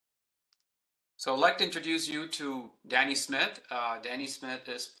So I'd like to introduce you to Danny Smith. Danny Smith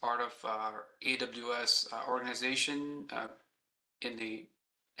is part of our AWS organization in the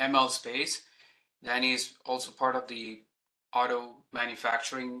ML space. Danny is also part of the auto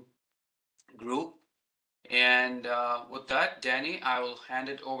manufacturing group. And with that, Danny, I will hand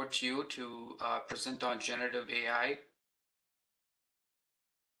it over to you to present on generative AI.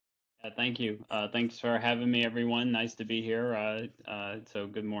 Thank you. Thanks for having me, everyone. Nice to be here. So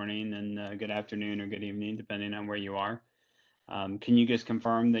good morning and good afternoon or good evening, depending on where you are. Can you just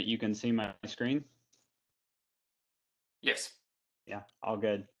confirm that you can see my screen? Yes. Yeah, all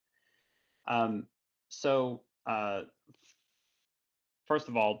good. Um, so first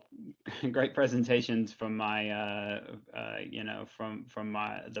of all, great presentations from my, from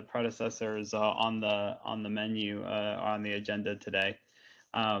the predecessors on the menu on the agenda today.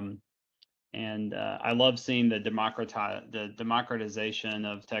 And I love seeing the democratization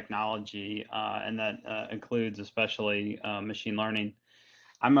of technology, and that includes especially machine learning.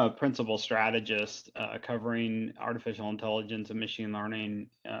 I'm a principal strategist covering artificial intelligence and machine learning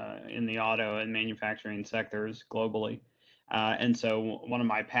in the auto and manufacturing sectors globally. And so one of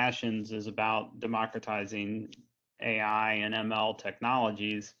my passions is about democratizing AI and ML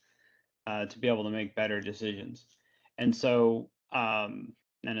technologies to be able to make better decisions. And so,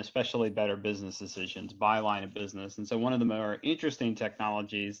 and especially better business decisions by line of business. And so, one of the more interesting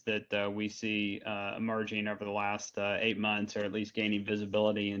technologies that we see emerging over the last 8 months, or at least gaining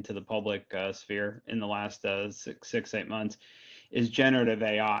visibility into the public sphere in the last 6, 8 months, is generative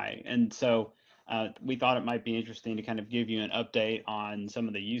AI. And so, we thought it might be interesting to kind of give you an update on some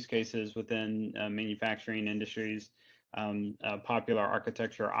of the use cases within manufacturing industries, popular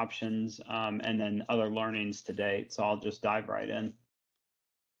architecture options, and then other learnings to date. So I'll just dive right in.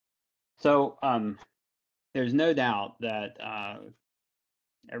 So there's no doubt that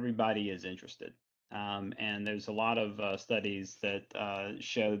everybody is interested. And there's a lot of studies that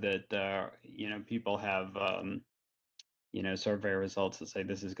show that people have survey results that say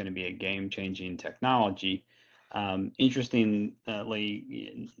this is going to be a game-changing technology. Interestingly,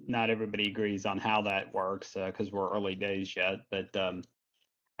 not everybody agrees on how that works because we're early days yet, but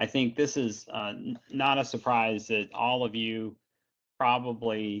I think this is not a surprise that all of you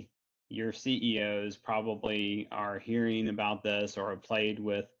probably, your CEOs probably are hearing about this or have played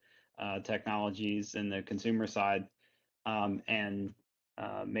with technologies in the consumer side, and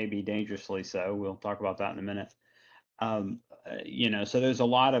maybe dangerously so. We'll talk about that in a minute. So there's a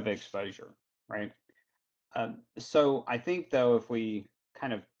lot of exposure, right? So I think though, if we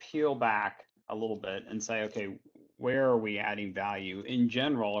kind of peel back a little bit and say, okay, where are we adding value? In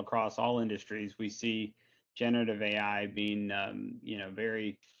general, across all industries, we see generative AI being,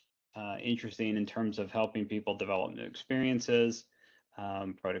 very interesting in terms of helping people develop new experiences,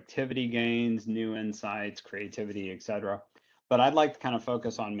 productivity gains, new insights, creativity, etc. But I'd like to kind of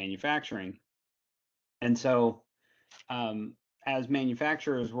focus on manufacturing. And so as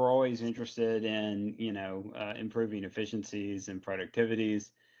manufacturers, we're always interested in, improving efficiencies and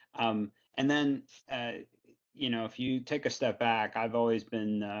productivities. And then, if you take a step back, I've always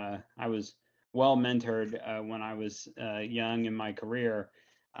been, I was well mentored when I was young in my career.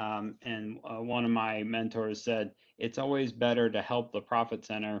 And one of my mentors said, it's always better to help the profit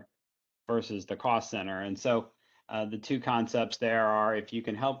center versus the cost center. And so the two concepts there are, if you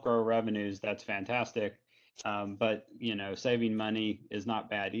can help grow revenues, that's fantastic. But saving money is not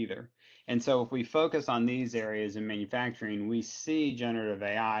bad either. And so if we focus on these areas in manufacturing, we see generative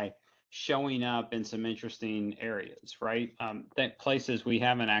AI showing up in some interesting areas, right? That places we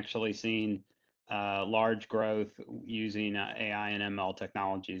haven't actually seen large growth using AI and ML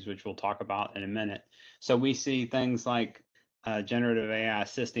technologies, which we'll talk about in a minute. So we see things like generative AI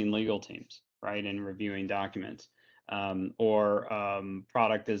assisting legal teams, right, in reviewing documents, or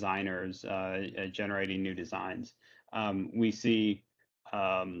product designers generating new designs. We see,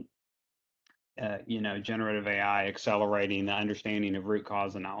 generative AI accelerating the understanding of root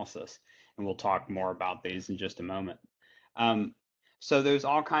cause analysis, and we'll talk more about these in just a moment. So there's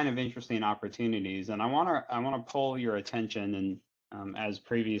all kind of interesting opportunities, and I want to pull your attention, and as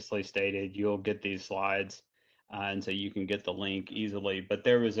previously stated, you'll get these slides. And so you can get the link easily. But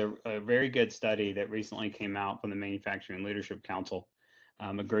there was a very good study that recently came out from the Manufacturing Leadership Council,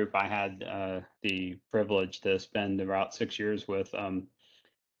 a group I had the privilege to spend about 6 years with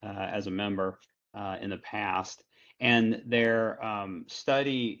as a member in the past. And their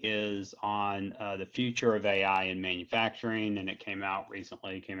study is on the future of AI in manufacturing, and it came out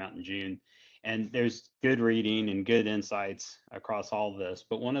recently, it came out in June. And there's good reading and good insights across all of this.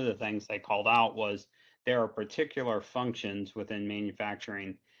 But one of the things they called out was there are particular functions within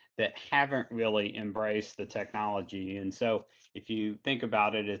manufacturing that haven't really embraced the technology. And so if you think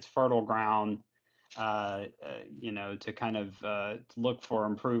about it, it's fertile ground, to kind of look for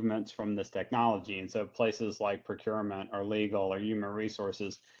improvements from this technology. And so places like procurement or legal or human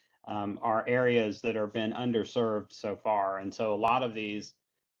resources are areas that have been underserved so far. And so a lot of these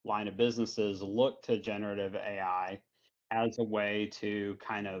line of businesses look to generative AI as a way to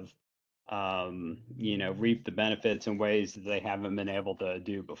kind of reap the benefits in ways that they haven't been able to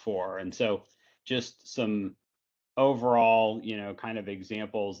do before. And so just some overall, kind of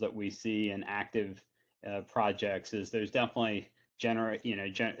examples that we see in active projects is there's definitely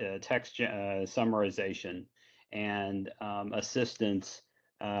text summarization and assistance,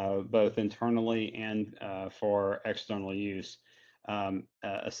 both internally and for external use,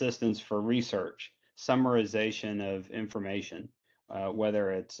 assistance for research, summarization of information,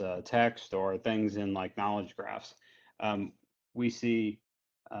 whether it's text or things in like knowledge graphs. We see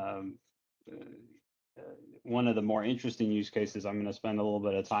um, uh, one of the more interesting use cases I'm going to spend a little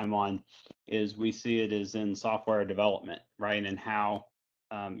bit of time on is we see it as in software development, right? And how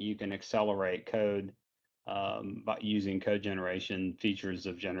you can accelerate code by using code generation features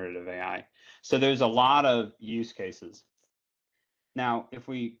of generative AI. So there's a lot of use cases. Now, if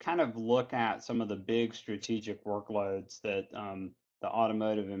we kind of look at some of the big strategic workloads that the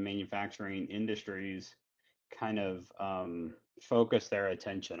automotive and manufacturing industries kind of focus their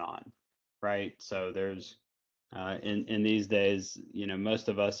attention on, right? So there's in these days, most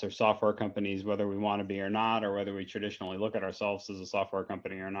of us are software companies, whether we want to be or not, or whether we traditionally look at ourselves as a software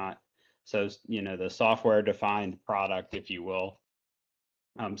company or not. So, the software defined product, if you will,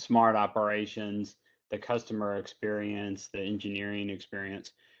 smart operations, the customer experience, the engineering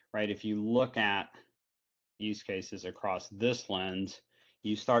experience, right? If you look at use cases across this lens,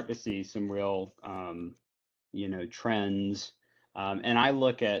 you start to see some real trends. And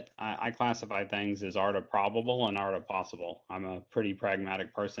I classify things as art of probable and art of possible. I'm a pretty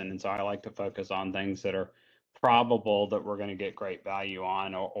pragmatic person, and so I like to focus on things that are probable that we're going to get great value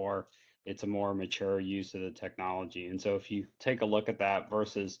on, or it's a more mature use of the technology. And so if you take a look at that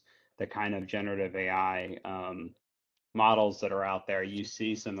versus the kind of generative AI models that are out there, you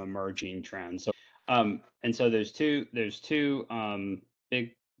see some emerging trends. And so there's two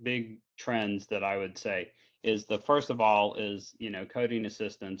big trends that I would say is the first of all is coding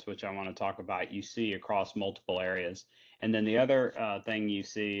assistance, which I want to talk about. You see across multiple areas, and then the other thing you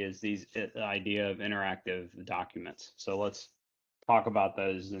see is the idea of interactive documents. So let's talk about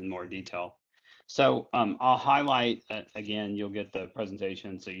those in more detail. So I'll highlight again. You'll get the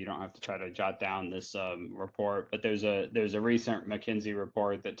presentation, so you don't have to try to jot down this report. But there's a recent McKinsey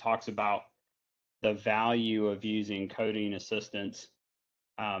report that talks about the value of using coding assistance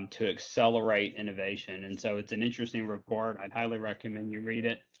to accelerate innovation. And so it's an interesting report. I'd highly recommend you read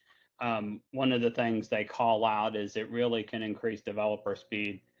it. One of the things they call out is it really can increase developer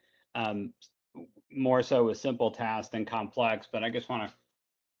speed, um, more so with simple tasks than complex. But I just want to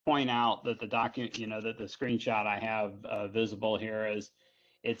point out that the document, that the screenshot I have visible here is,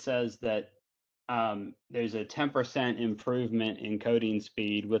 it says that there's a 10% improvement in coding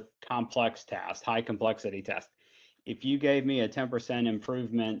speed with complex tasks, high complexity tasks. If you gave me a 10%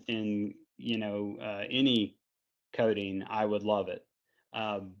 improvement in, any coding, I would love it.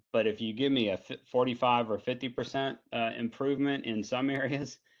 But if you give me a 45 or 50% improvement in some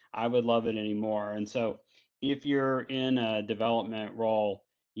areas, I would love it anymore. And so if you're in a development role,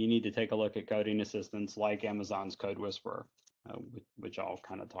 you need to take a look at coding assistants like Amazon's Code Whisperer, which I'll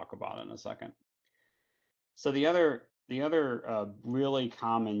kind of talk about in a second. So the other really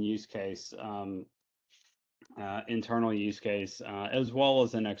common use case, internal use case, as well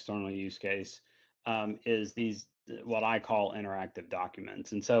as an external use case, is these what I call interactive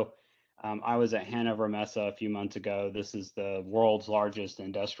documents. And so I was at Hanover Messe a few months ago. This is the world's largest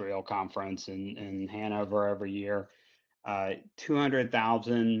industrial conference in Hanover every year.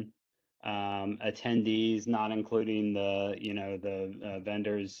 200,000 attendees, not including the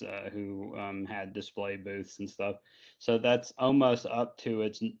vendors who had display booths and stuff. So that's almost up to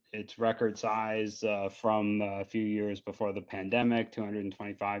its record size from a few years before the pandemic,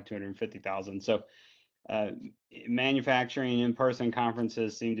 225, 250,000. So uh, manufacturing in-person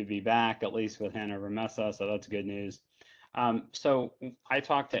conferences seem to be back, at least with Hanover Messe, so that's good news. So I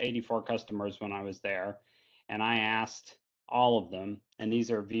talked to 84 customers when I was there, and I asked all of them, and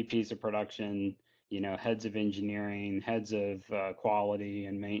these are VPs of production, heads of engineering, heads of quality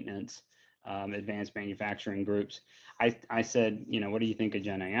and maintenance, advanced manufacturing groups. I said, what do you think of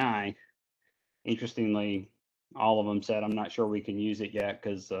Gen AI? Interestingly, all of them said, I'm not sure we can use it yet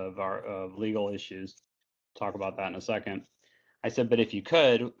because of our legal issues. Talk about that in a second. I said, but if you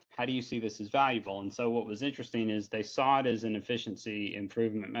could, how do you see this as valuable? And so what was interesting is they saw it as an efficiency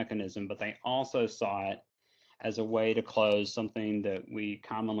improvement mechanism, but they also saw it as a way to close something that we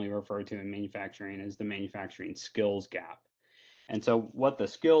commonly refer to in manufacturing as the manufacturing skills gap. And so what the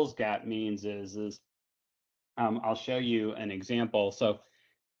skills gap means is I'll show you an example. So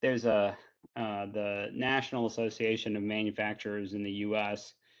there's the National Association of Manufacturers in the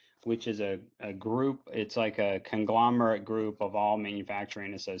U.S., which is a group. It's like a conglomerate group of all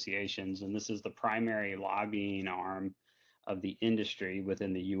manufacturing associations, and this is the primary lobbying arm of the industry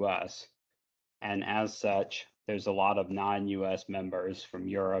within the U.S. And as such, there's a lot of non-U.S. members from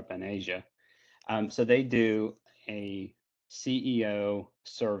Europe and Asia. So they do a CEO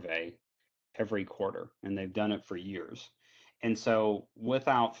survey every quarter, and they've done it for years. And so,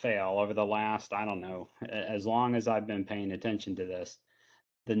 without fail, over the last, I don't know, as long as I've been paying attention to this,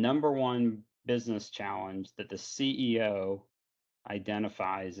 the number one business challenge that the CEO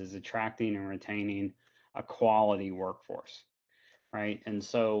identifies is attracting and retaining a quality workforce, right? And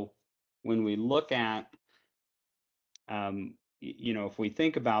so, when we look at, if we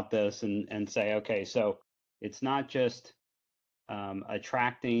think about this and say, okay, so it's not just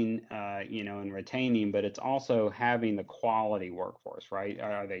attracting, and retaining, but it's also having the quality workforce, right?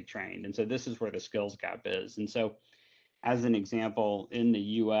 Are they trained? And so this is where the skills gap is. And so, as an example, in the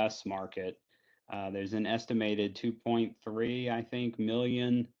U.S. market, there's an estimated 2.3, I think,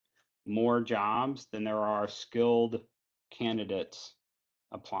 million more jobs than there are skilled candidates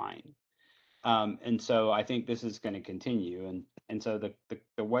applying. And so I think this is going to continue. And so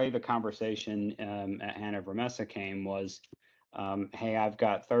the way the conversation at Hanover Messa came was, hey, I've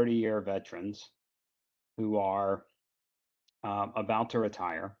got 30-year veterans who are about to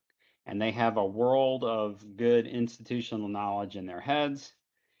retire, and they have a world of good institutional knowledge in their heads,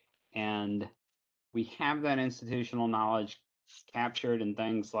 and we have that institutional knowledge captured in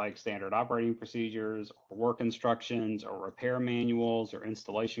things like standard operating procedures or work instructions or repair manuals or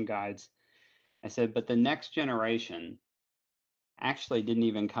installation guides. I said, but the next generation actually didn't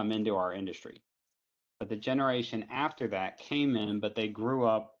even come into our industry. But the generation after that came in, but they grew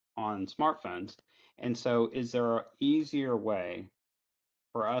up on smartphones. And so, is there an easier way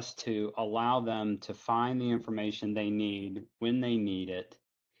for us to allow them to find the information they need when they need it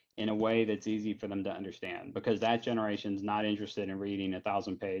in a way that's easy for them to understand? Because that generation's not interested in reading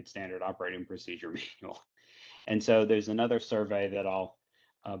 1,000-page standard operating procedure manual. And so, there's another survey that I'll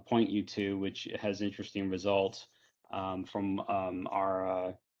point you to, which has interesting results from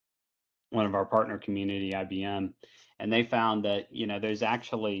our one of our partner community, IBM, and they found that there's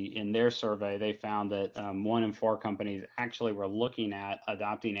actually in their survey they found that 1 in 4 companies actually were looking at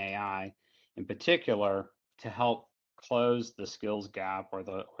adopting AI, in particular, to help close the skills gap or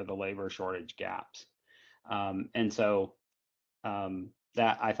the labor shortage gaps. And so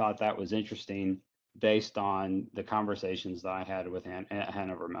that I thought that was interesting based on the conversations that I had with at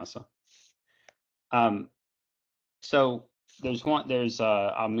Hanover Messa. So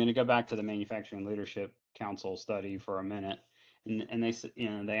I'm going to go back to the Manufacturing Leadership Council study for a minute, and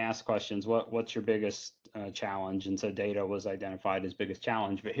they ask questions. What's your biggest challenge? And so data was identified as biggest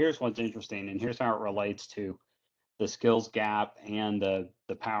challenge. But here's what's interesting, and here's how it relates to the skills gap and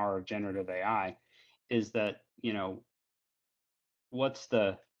the power of generative AI, is that what's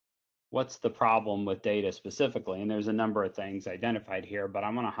the problem with data specifically? And there's a number of things identified here, but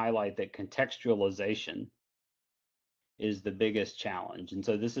I'm going to highlight that contextualization is the biggest challenge. And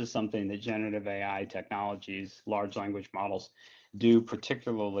so this is something that generative AI technologies, large language models, do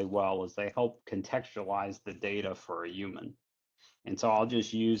particularly well, is they help contextualize the data for a human. And so I'll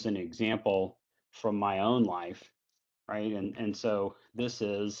just use an example from my own life, right? And so this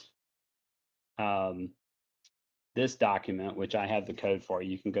is this document, which I have the code for.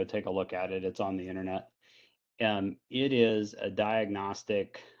 You can go take a look at it. It's on the internet. It is a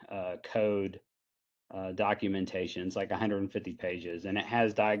diagnostic code documentation. It's like 150 pages, and it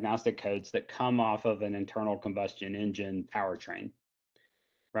has diagnostic codes that come off of an internal combustion engine powertrain,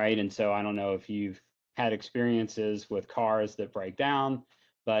 right? And so I don't know if you've had experiences with cars that break down,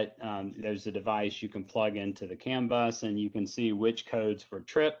 but there's a device you can plug into the CAN bus and you can see which codes were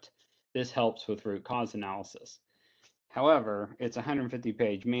tripped. This helps with root cause analysis. However, it's a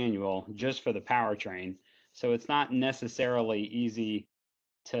 150-page manual just for the powertrain, so it's not necessarily easy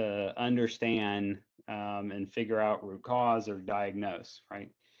to understand and figure out root cause or diagnose, right?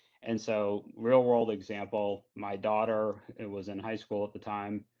 And so, real world example, my daughter was in high school at the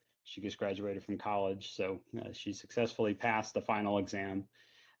time. She just graduated from college, so she successfully passed the final exam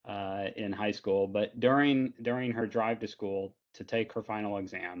in high school. But during her drive to school to take her final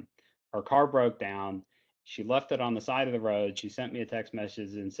exam, her car broke down, She left it on the side of the road. She sent me a text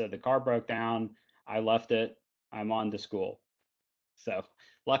message and said, the car broke down. I left it. I'm on to school. So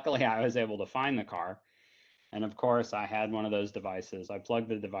luckily, I was able to find the car. And of course, I had one of those devices. I plugged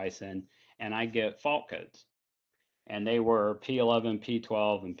the device in and I get fault codes. And they were P11,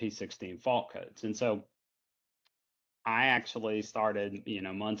 P12, and P16 fault codes. And so I actually started,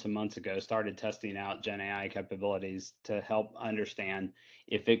 months and months ago, started testing out Gen AI capabilities to help understand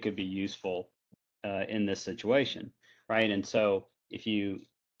if it could be useful in this situation, right? And so if you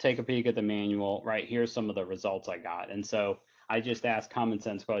take a peek at the manual, right, here's some of the results I got. And so I just asked common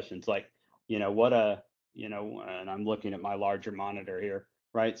sense questions like, what and I'm looking at my larger monitor here,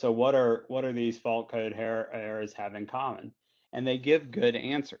 right? So what are these fault code errors have in common? And they give good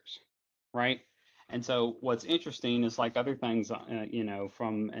answers, right? And so what's interesting is like other things,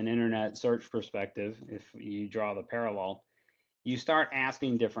 from an internet search perspective, if you draw the parallel, you start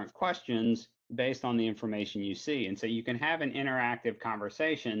asking different questions based on the information you see. And so you can have an interactive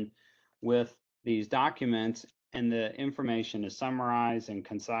conversation with these documents, and the information is summarized and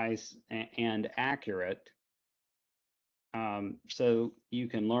concise and accurate. So you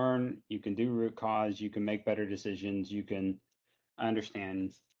can learn, you can do root cause, you can make better decisions, you can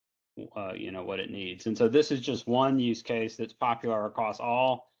understand what it needs. And so this is just one use case that's popular across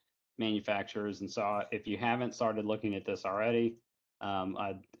all manufacturers. And so if you haven't started looking at this already,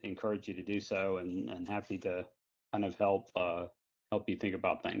 I'd encourage you to do so, and happy to kind of help you think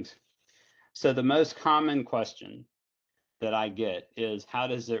about things. So the most common question that I get is, how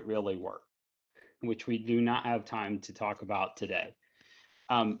does it really work? Which we do not have time to talk about today.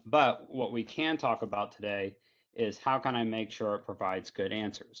 But what we can talk about today is, how can I make sure it provides good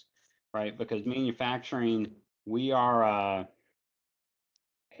answers, right? Because manufacturing, we are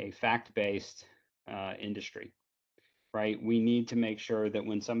a fact-based industry, right? We need to make sure that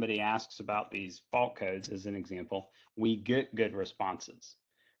when somebody asks about these fault codes, as an example, we get good responses,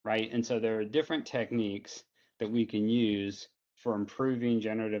 right? And so there are different techniques that we can use for improving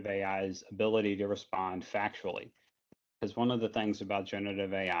generative AI's ability to respond factually. Because one of the things about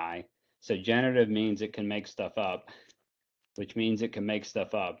generative AI, so generative means it can make stuff up, which means it can make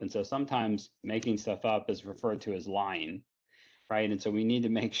stuff up. And so sometimes making stuff up is referred to as lying, right? And so we need to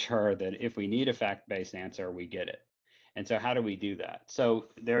make sure that if we need a fact-based answer, we get it. And so how do we do that? So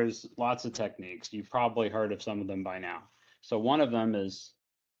there's lots of techniques. You've probably heard of some of them by now. So one of them is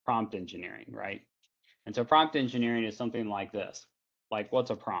prompt engineering, right? And so prompt engineering is something like this. Like, what's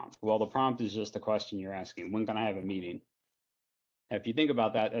a prompt? Well, the prompt is just a question you're asking. When can I have a meeting? If you think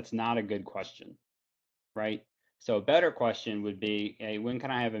about that, that's not a good question, right? So a better question would be, hey, when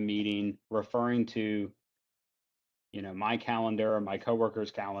can I have a meeting, referring to, my calendar or my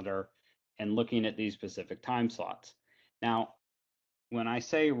coworker's calendar, and looking at these specific time slots. Now, when I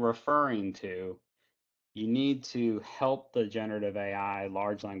say referring to, you need to help the generative AI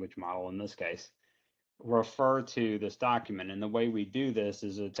large language model, in this case, refer to this document. And the way we do this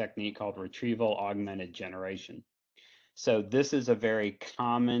is a technique called retrieval augmented generation. So this is a very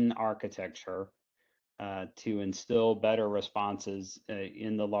common architecture to instill better responses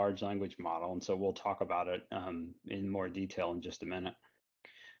in the large language model. And so we'll talk about it in more detail in just a minute.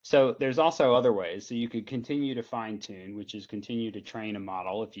 So there's also other ways. So you could continue to fine tune, which is continue to train a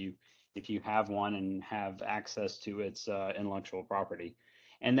model if you have one and have access to its intellectual property.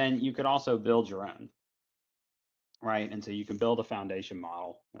 And then you could also build your own, right? And so you can build a foundation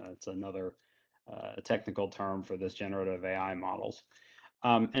model. It's another technical term for this generative AI models.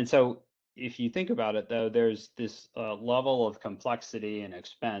 And so if you think about it, though, there's this level of complexity and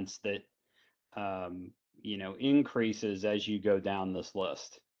expense that increases as you go down this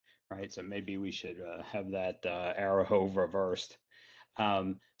list, right? So maybe we should have that arrow reversed.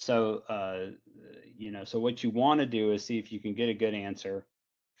 So what you want to do is see if you can get a good answer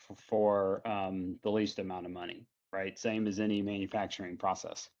for the least amount of money, right? Same as any manufacturing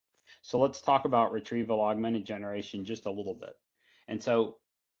process. So let's talk about retrieval augmented generation just a little bit. And so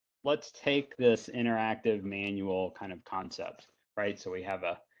let's take this interactive manual kind of concept, right? So we have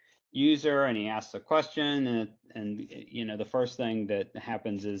a user and he asks a question, and the first thing that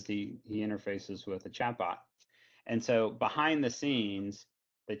happens is he interfaces with a chatbot. And so behind the scenes,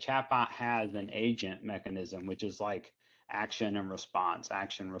 the chatbot has an agent mechanism, which is like action response,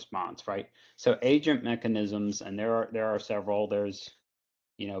 right? So agent mechanisms, and there are several. There's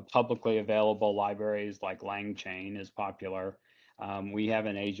publicly available libraries like LangChain is popular. We have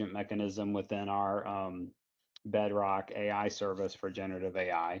an agent mechanism within our Bedrock AI service for generative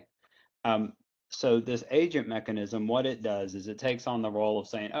AI. So this agent mechanism, what it does is it takes on the role of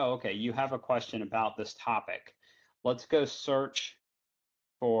saying, oh, okay, you have a question about this topic. Let's go search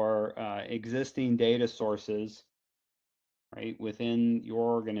for existing data sources, right, within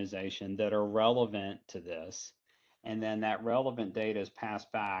your organization that are relevant to this. And then that relevant data is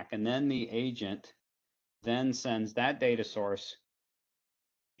passed back. And then the agent then sends that data source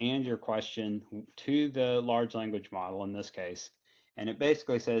and your question to the large language model in this case. And it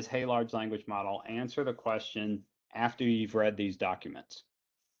basically says, hey, large language model, answer the question after you've read these documents,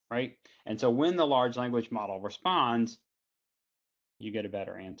 right? And so when the large language model responds, you get a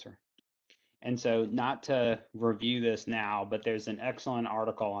better answer. And so, not to review this now, but there's an excellent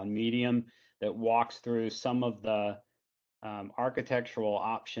article on Medium that walks through some of the architectural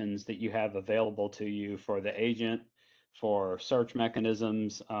options that you have available to you for the agent, for search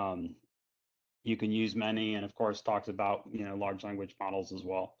mechanisms. You can use many, and of course, talks about large language models as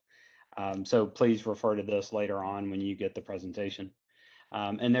well. So please refer to this later on when you get the presentation.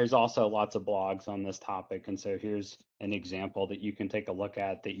 And there's also lots of blogs on this topic. And so here's an example that you can take a look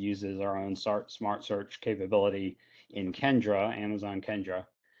at that uses our own smart search capability in Kendra, Amazon Kendra,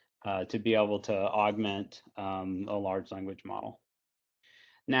 to be able to augment a large language model.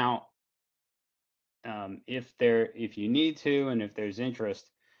 Now, if you need to, and if there's interest,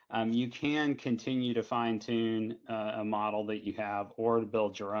 you can continue to fine tune a model that you have or to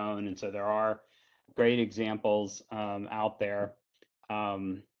build your own. And so there are great examples out there.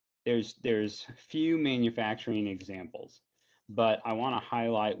 There's few manufacturing examples, but I want to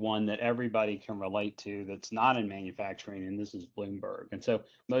highlight one that everybody can relate to that's not in manufacturing, and this is Bloomberg. And so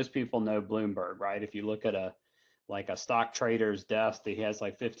most people know Bloomberg, right? If you look at a stock trader's desk, he has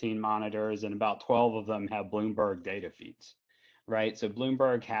like 15 monitors, and about 12 of them have Bloomberg data feeds, right? So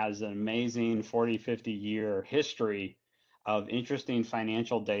Bloomberg has an amazing 40, 50-year history of interesting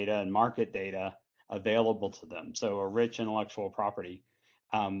financial data and market data available to them. So a rich intellectual property,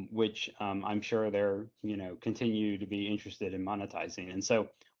 which I'm sure they're continue to be interested in monetizing. And so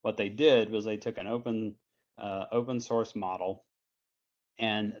what they did was they took an open source model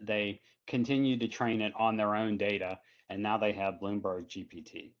and they continued to train it on their own data, and now they have Bloomberg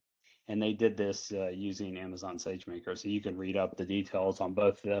GPT. And they did this using Amazon SageMaker. So you can read up the details on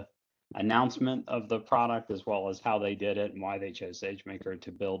both the announcement of the product as well as how they did it and why they chose SageMaker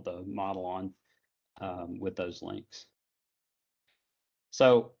to build the model on with those links.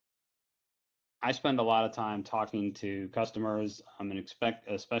 So I spend a lot of time talking to customers and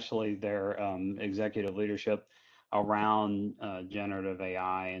especially their executive leadership around generative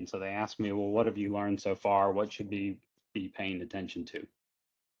AI. And so they ask me, well, what have you learned so far? What should we be paying attention to?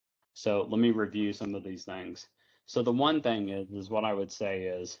 So let me review some of these things. So the one thing is what I would say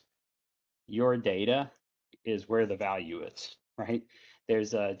is your data is where the value is, right?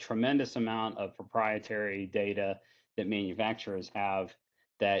 There's a tremendous amount of proprietary data that manufacturers have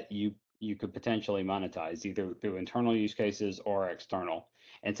that you could potentially monetize either through internal use cases or external.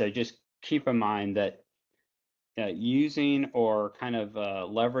 And so just keep in mind that using or kind of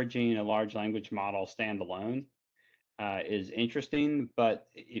leveraging a large language model standalone is interesting, but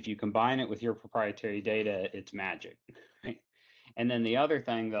if you combine it with your proprietary data, it's magic. Right? And then the other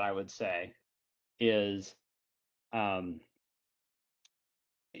thing that I would say is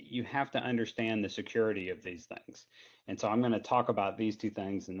you have to understand the security of these things. And so I'm going to talk about these two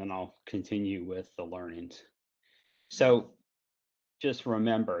things and then I'll continue with the learnings. So just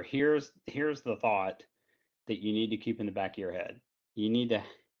remember, here's the thought that you need to keep in the back of your head. You need to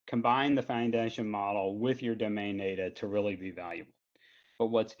combine the foundation model with your domain data to really be valuable. But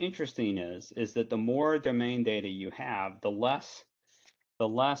what's interesting is that the more domain data you have, the less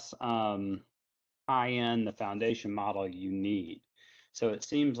high-end the foundation model you need. So it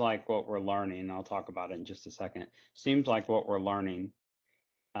seems like what we're learning, I'll talk about it in just a second, seems like what we're learning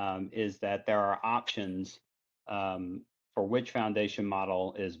is that there are options for which foundation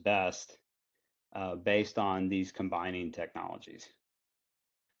model is best based on these combining technologies.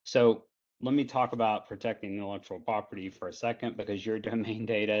 So let me talk about protecting intellectual property for a second, because your domain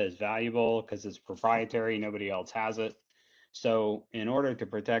data is valuable because it's proprietary, nobody else has it. So in order to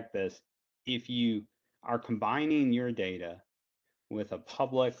protect this, if you are combining your data with a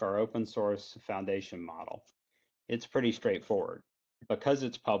public or open source foundation model, it's pretty straightforward. Because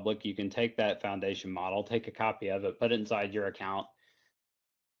it's public, you can take that foundation model, take a copy of it, put it inside your account,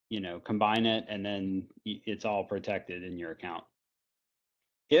 combine it, and then it's all protected in your account.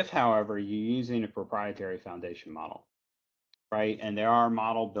 If, however, you're using a proprietary foundation model, right, and there are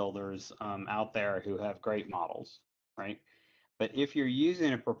model builders out there who have great models, right? But if you're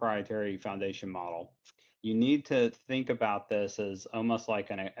using a proprietary foundation model, you need to think about this as almost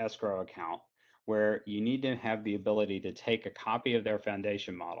like an escrow account, where you need to have the ability to take a copy of their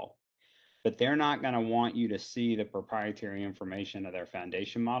foundation model, but they're not going to want you to see the proprietary information of their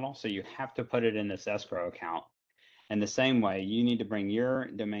foundation model. So you have to put it in this escrow account. And the same way, you need to bring your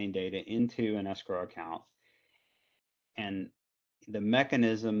domain data into an escrow account. And the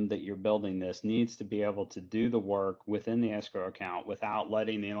mechanism that you're building this needs to be able to do the work within the escrow account without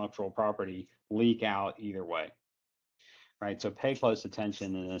letting the intellectual property leak out either way, right? So pay close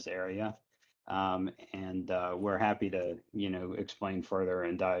attention in this area. And we're happy to, explain further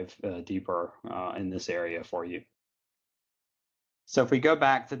and dive deeper in this area for you. So if we go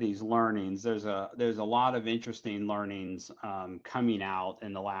back to these learnings, there's a lot of interesting learnings coming out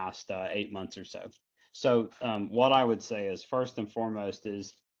in the last 8 months or so. So what I would say is first and foremost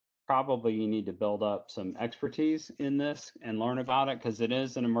is probably you need to build up some expertise in this and learn about it because it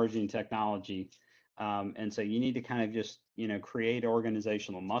is an emerging technology. And so you need to kind of just, create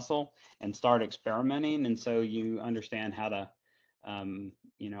organizational muscle and start experimenting. And so you understand how to,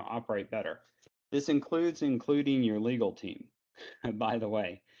 operate better. This includes including your legal team. By the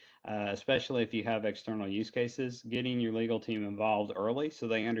way, especially if you have external use cases, getting your legal team involved early so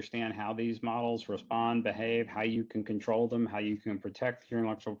they understand how these models respond, behave, how you can control them, how you can protect your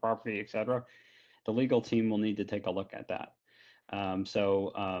intellectual property, et cetera. The legal team will need to take a look at that.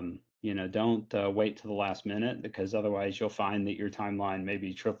 Don't wait to the last minute because otherwise you'll find that your timeline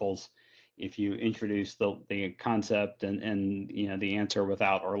maybe triples if you introduce the concept and the answer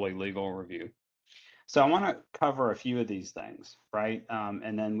without early legal review. So I want to cover a few of these things, right?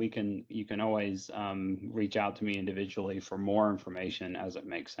 And then you can always reach out to me individually for more information as it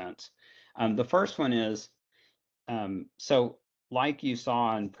makes sense. The first one is, so like you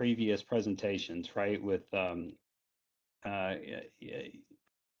saw in previous presentations, right, with uh,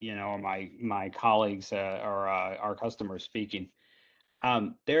 my colleagues or our customers speaking,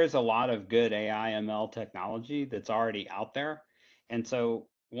 there's a lot of good AI ML technology that's already out there. And so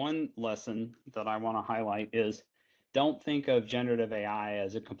one lesson that I want to highlight is don't think of generative AI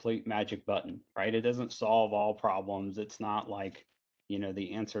as a complete magic button, right? It doesn't solve all problems. It's not like,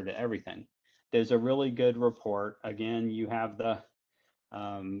 the answer to everything. There's a really good report. Again, you have the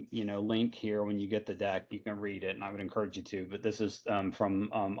link here when you get the deck. You can read it, and I would encourage you to. But this is from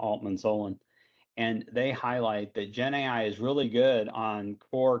Altman Solon, and they highlight that Gen AI is really good on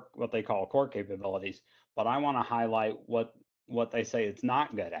core, what they call core capabilities, but I want to highlight what they say it's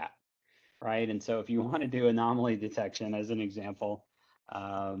not good at, right? And so if you want to do anomaly detection as an example,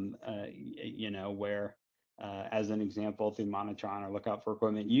 where as an example through Monitron or Lookout for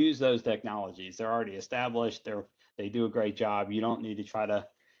Equipment, use those technologies. They're already established. They do a great job. You don't need to try to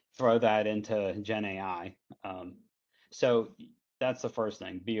throw that into Gen AI. So that's the first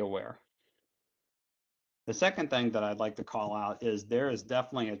thing. Be aware. The second thing that I'd like to call out is there is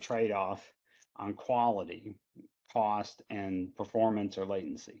definitely a trade-off on quality, cost, and performance or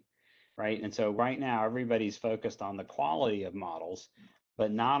latency, right? And so right now, everybody's focused on the quality of models,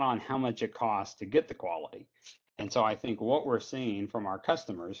 but not on how much it costs to get the quality. And so I think what we're seeing from our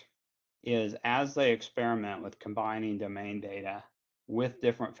customers is as they experiment with combining domain data with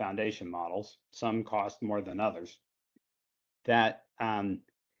different foundation models, some cost more than others, that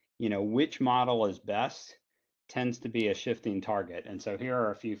which model is best tends to be a shifting target. And so here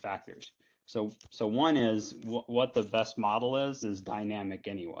are a few factors. So one is what the best model is dynamic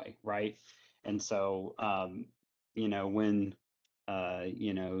anyway, right? And so when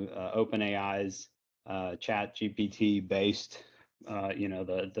OpenAI's Chat GPT based,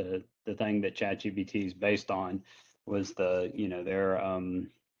 the thing that Chat GPT is based on was their 3.5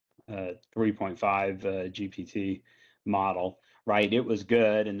 GPT model, right? It was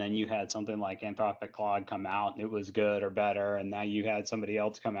good, and then you had something like Anthropic Claude come out, and it was good or better, and now you had somebody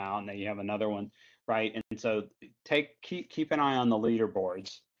else come out, and then you have another one, right? And so keep an eye on the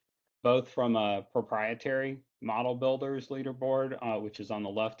leaderboards, both from a proprietary model builders leaderboard, which is on the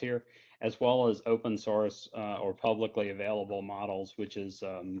left here, as well as open source or publicly available models, which is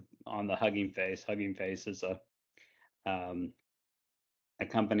on the Hugging Face. Hugging Face is um, a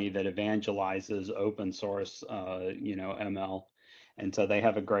company that evangelizes open source, ML. And so they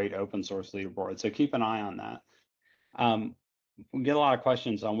have a great open source leaderboard. So keep an eye on that. We get a lot of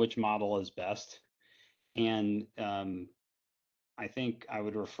questions on which model is best. And I think I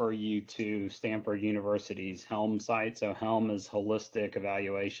would refer you to Stanford University's Helm site. So Helm is holistic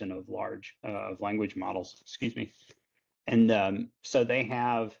evaluation of large of language models, excuse me. And so they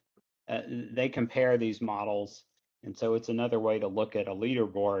compare these models. And so it's another way to look at a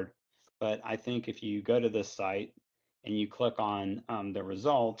leaderboard. But I think if you go to this site and you click on the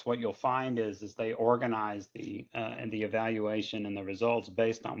results, what you'll find is they organize the evaluation and the results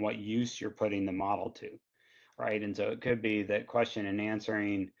based on what use you're putting the model to, right? And so it could be that question and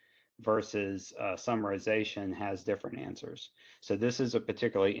answering versus summarization has different answers. So this is a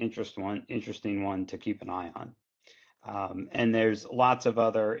particularly interesting one to keep an eye on. And there's lots of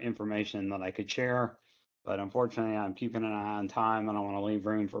other information that I could share, but unfortunately I'm keeping an eye on time and I want to leave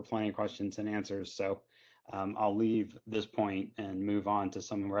room for plenty of questions and answers. So I'll leave this point and move on to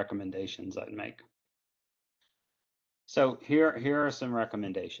some recommendations I'd make. So here are some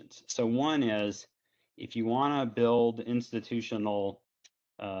recommendations. So one is, if you want to build institutional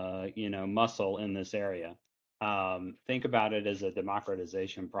muscle in this area, think about it as a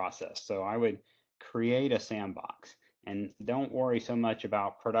democratization process. So I would create a sandbox, and don't worry so much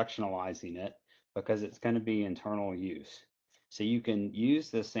about productionalizing it because it's going to be internal use. So you can use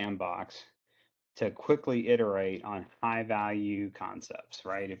this sandbox to quickly iterate on high value concepts,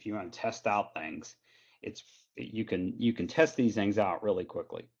 right? If you want to test out things, it's you can test these things out really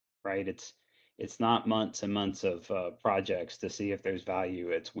quickly, right? It's not months and months of projects to see if there's value.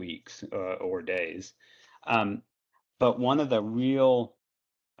 It's weeks or days. But one of the real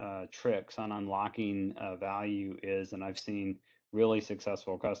tricks on unlocking value is, and I've seen really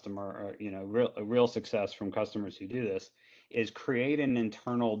successful customer, or, real success from customers who do this, is create an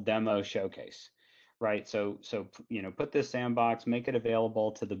internal demo showcase, right? So put this sandbox, make it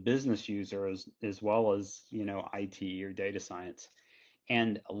available to the business users as well as IT or data science,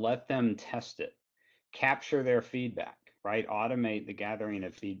 and let them test it, capture their feedback, right? Automate the gathering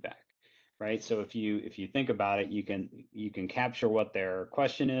of feedback, right? So if you think about it, you can capture what their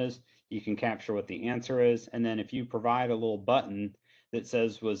question is, you can capture what the answer is, and then if you provide a little button that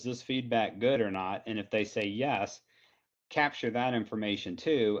says, was this feedback good or not? And if they say yes, capture that information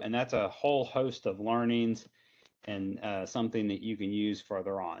too, and that's a whole host of learnings and something that you can use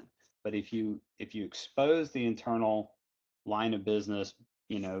further on. But if you expose the internal line of business,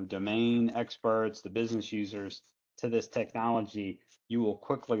 domain experts, the business users to this technology, you will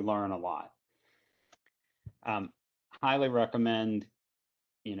quickly learn a lot. Um, Highly recommend,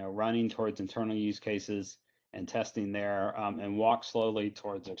 running towards internal use cases and testing there, and walk slowly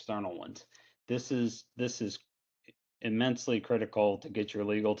towards external ones. This is immensely critical to get your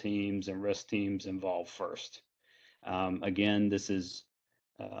legal teams and risk teams involved first. Again, this is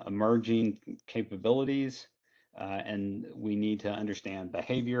emerging capabilities, and we need to understand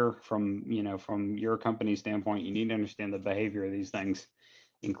behavior from your company standpoint. You need to understand the behavior of these things,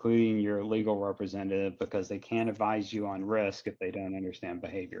 including your legal representative, because they can't advise you on risk if they don't understand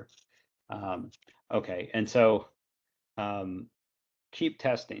behavior. Okay, and so keep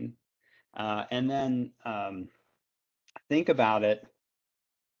testing, and then think about it.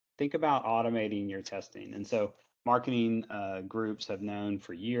 Think about automating your testing. And so marketing groups have known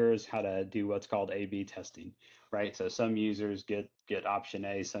for years how to do what's called A/B testing, right? So some users get option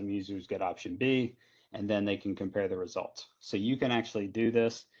A, some users get option B, and then they can compare the results. So you can actually do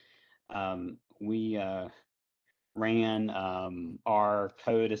this. We ran our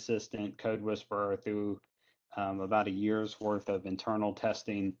code assistant, Code Whisperer, through about a year's worth of internal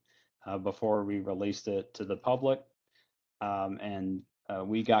testing before we released it to the public. And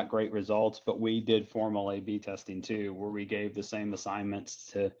we got great results, but we did formal A/B testing too, where we gave the same assignments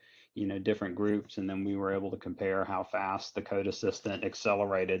to different groups, and then we were able to compare how fast the code assistant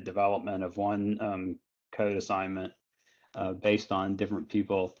accelerated development of one code assignment based on different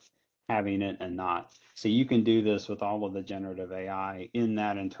people having it and not. So you can do this with all of the generative AI in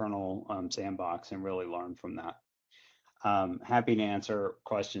that internal sandbox and really learn from that. Happy to answer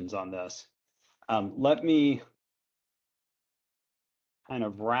questions on this. Let me kind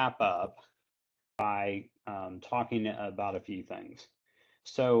of wrap up by talking about a few things.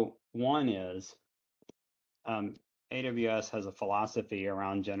 So one is AWS has a philosophy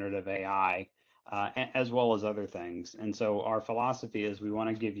around generative AI, as well as other things. And so our philosophy is we want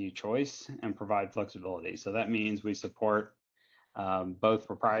to give you choice and provide flexibility. So that means we support both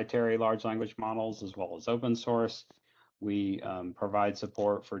proprietary large language models as well as open source. We provide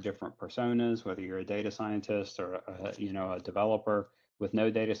support for different personas, whether you're a data scientist or a developer with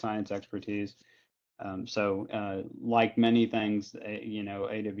no data science expertise. Like many things,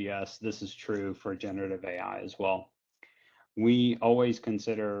 AWS, this is true for generative AI as well. We always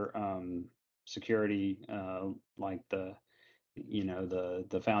consider security like the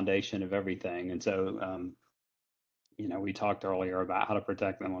foundation of everything. And so, we talked earlier about how to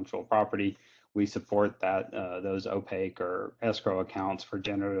protect intellectual property. We support that those opaque or escrow accounts for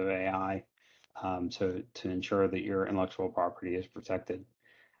generative AI, to ensure that your intellectual property is protected.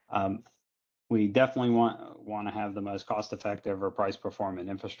 We definitely want to have the most cost-effective or price-performant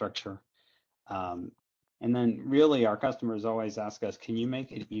infrastructure. And then really our customers always ask us, can you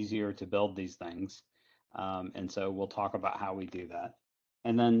make it easier to build these things? And so we'll talk about how we do that.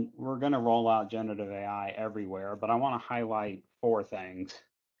 And then we're going to roll out generative AI everywhere, but I want to highlight 4 things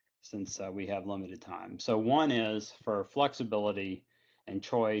since we have limited time. So one is for flexibility and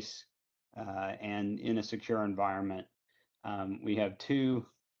choice and in a secure environment. We have 2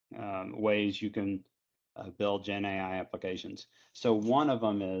 ways you can build Gen AI applications. So one of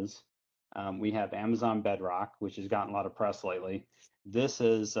them is we have Amazon Bedrock, which has gotten a lot of press lately. This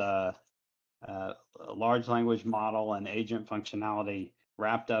is a large language model and agent functionality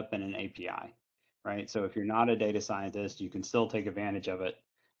wrapped up in an API, right? So if you're not a data scientist, you can still take advantage of it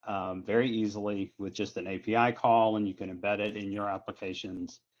very easily with just an API call, and you can embed it in your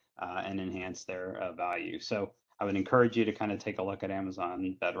applications and enhance their value. So I would encourage you to kind of take a look at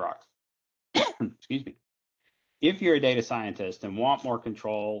Amazon Bedrock. Excuse me. If you're a data scientist and want more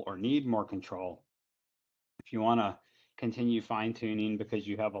control or need more control, if you want to continue fine tuning because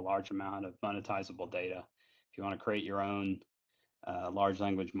you have a large amount of monetizable data, if you want to create your own large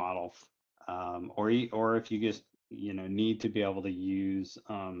language model, or if you just need to be able to use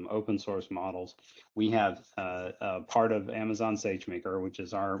open source models, we have part of Amazon SageMaker, which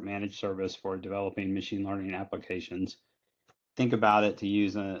is our managed service for developing machine learning applications. Think about it, to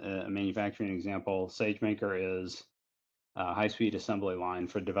use a manufacturing example. SageMaker is a high-speed assembly line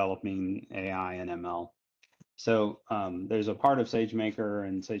for developing AI and ML. So there's a part of SageMaker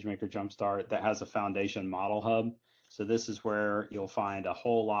and SageMaker Jumpstart that has a foundation model hub. So this is where you'll find a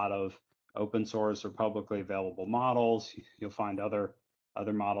whole lot of open source or publicly available models. You'll find other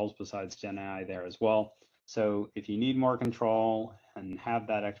models besides Gen AI there as well. So if you need more control and have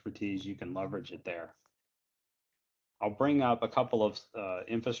that expertise, you can leverage it there. I'll bring up a couple of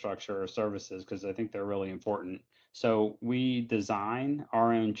infrastructure services because I think they're really important. So we design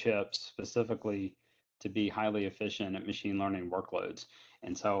our own chips specifically to be highly efficient at machine learning workloads.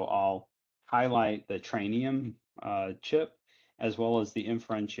 And so I'll highlight the Trainium chip as well as the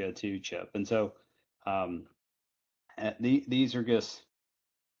Inferentia 2 chip. And so these are just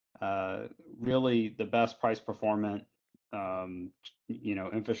really the best price performant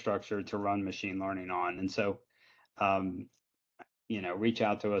infrastructure to run machine learning on. And so reach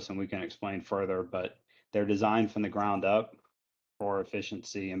out to us and we can explain further, but they're designed from the ground up for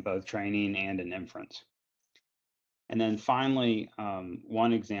efficiency in both training and in inference. And then finally,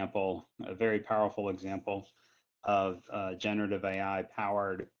 one example, a very powerful example of generative AI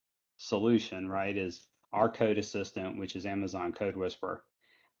powered solution, right, is our code assistant, which is Amazon Code Whisperer.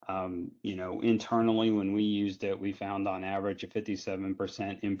 Internally, when we used it, we found on average a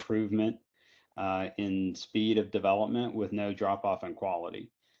 57% improvement in speed of development with no drop off in quality.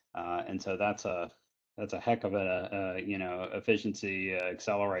 And so that's a heck of a efficiency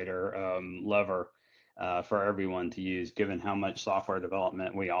accelerator lever for everyone to use, given how much software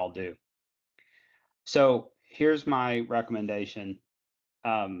development we all do. So here's my recommendation.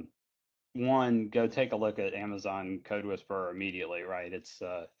 One, go take a look at Amazon Code Whisperer immediately, right? It's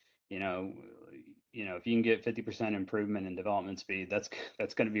if you can get 50% improvement in development speed, that's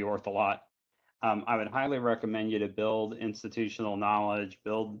going to be worth a lot. I would highly recommend you to build institutional knowledge,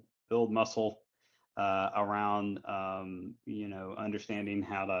 build muscle around understanding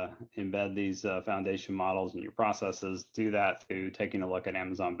how to embed these foundation models in your processes. Do that through taking a look at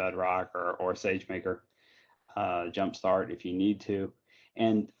Amazon Bedrock or SageMaker Jumpstart if you need to.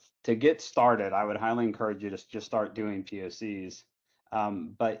 And to get started, I would highly encourage you to just start doing POCs.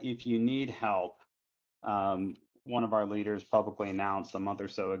 But if you need help, one of our leaders publicly announced a month or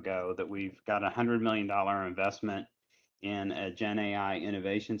so ago that we've got a $100 million investment in a Gen AI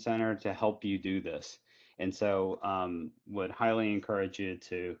innovation center to help you do this. And so would highly encourage you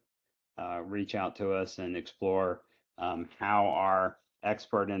to reach out to us and explore how our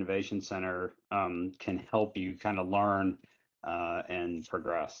expert innovation center can help you kind of learn and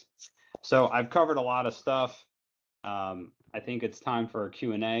progress. So I've covered a lot of stuff. I think it's time for a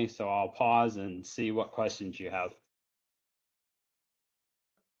Q&A, so I'll pause and see what questions you have.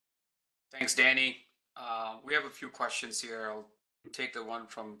 Thanks, Danny. We have a few questions here. I'll take the one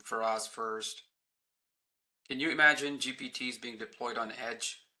from Faraz first. Can you imagine GPTs being deployed on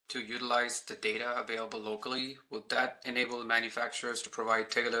edge to utilize the data available locally? Would that enable manufacturers to provide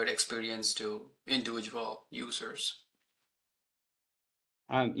tailored experience to individual users?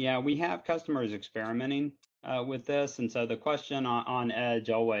 Yeah, we have customers experimenting with this. And so the question on edge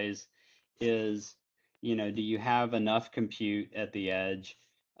always is, do you have enough compute at the edge?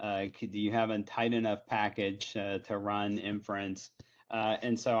 Do you have a tight enough package to run inference?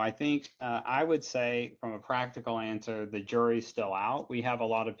 And so I think I would say from a practical answer, the jury's still out. We have a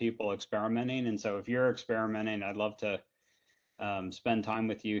lot of people experimenting. And so if you're experimenting, I'd love to spend time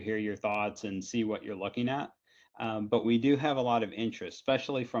with you, hear your thoughts, and see what you're looking at. But we do have a lot of interest,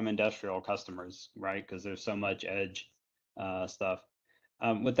 especially from industrial customers, right? Because there's so much edge stuff.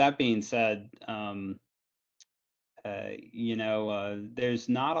 With that being said, there's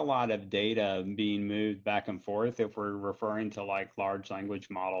not a lot of data being moved back and forth if we're referring to like large language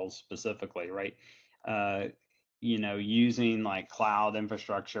models specifically, right? Uh, using like cloud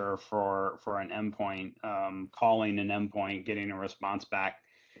infrastructure for an endpoint, calling an endpoint, getting a response back.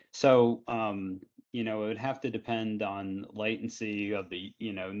 So, it would have to depend on latency of the,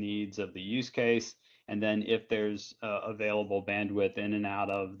 needs of the use case, and then if there's available bandwidth in and out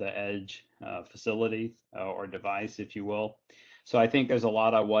of the edge facility or device, if you will. So I think there's a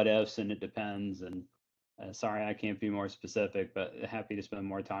lot of what ifs, and it depends. And sorry, I can't be more specific, but happy to spend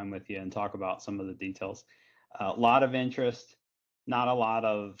more time with you and talk about some of the details. A lot of interest, not a lot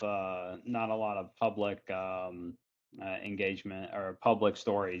of public engagement or public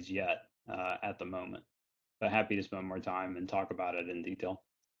stories yet at the moment. But happy to spend more time and talk about it in detail.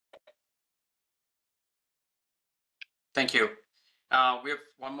 Thank you. We have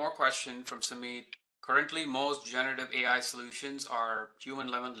one more question from Samit. Currently, most generative AI solutions are human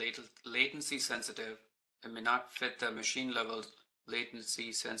level latency sensitive and may not fit the machine level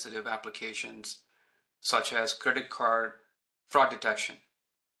latency sensitive applications, such as credit card fraud detection.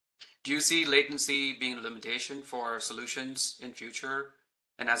 Do you see latency being a limitation for solutions in future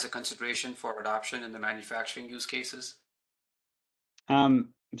and as a consideration for adoption in the manufacturing use cases?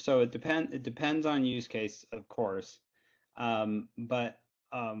 So it depends on use case, of course. But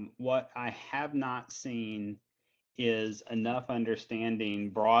what I have not seen is enough understanding,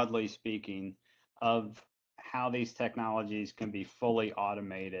 broadly speaking, of how these technologies can be fully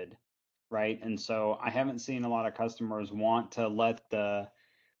automated, right? And so I haven't seen a lot of customers want to let a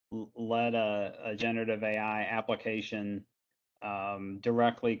generative AI application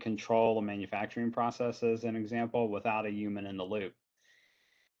directly control the manufacturing process, as an example, without a human in the loop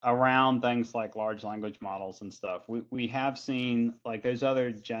around things like large language models and stuff. We have seen like those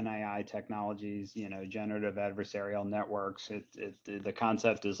other Gen AI technologies, generative adversarial networks. The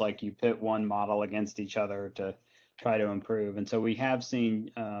concept is like you pit one model against each other to try to improve. And so we have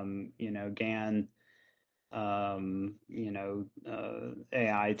seen, GAN,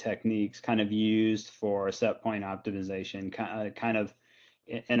 AI techniques kind of used for set point optimization, kind of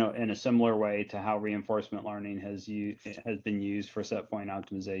in a similar way to how reinforcement learning has been used for set point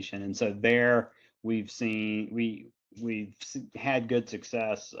optimization. And so there we've had good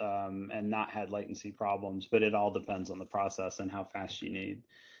success and not had latency problems, but it all depends on the process and how fast you need.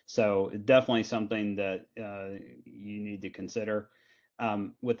 So definitely something that you need to consider.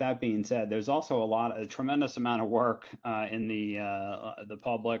 With that being said, there's also a tremendous amount of work in the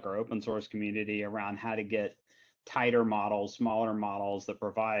public or open source community around how to get tighter models, smaller models that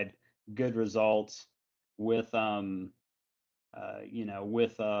provide good results with a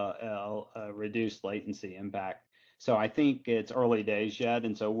reduced latency impact. So I think it's early days yet,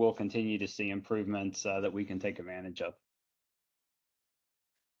 and so we'll continue to see improvements that we can take advantage of.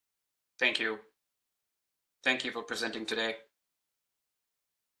 Thank you. Thank you for presenting today.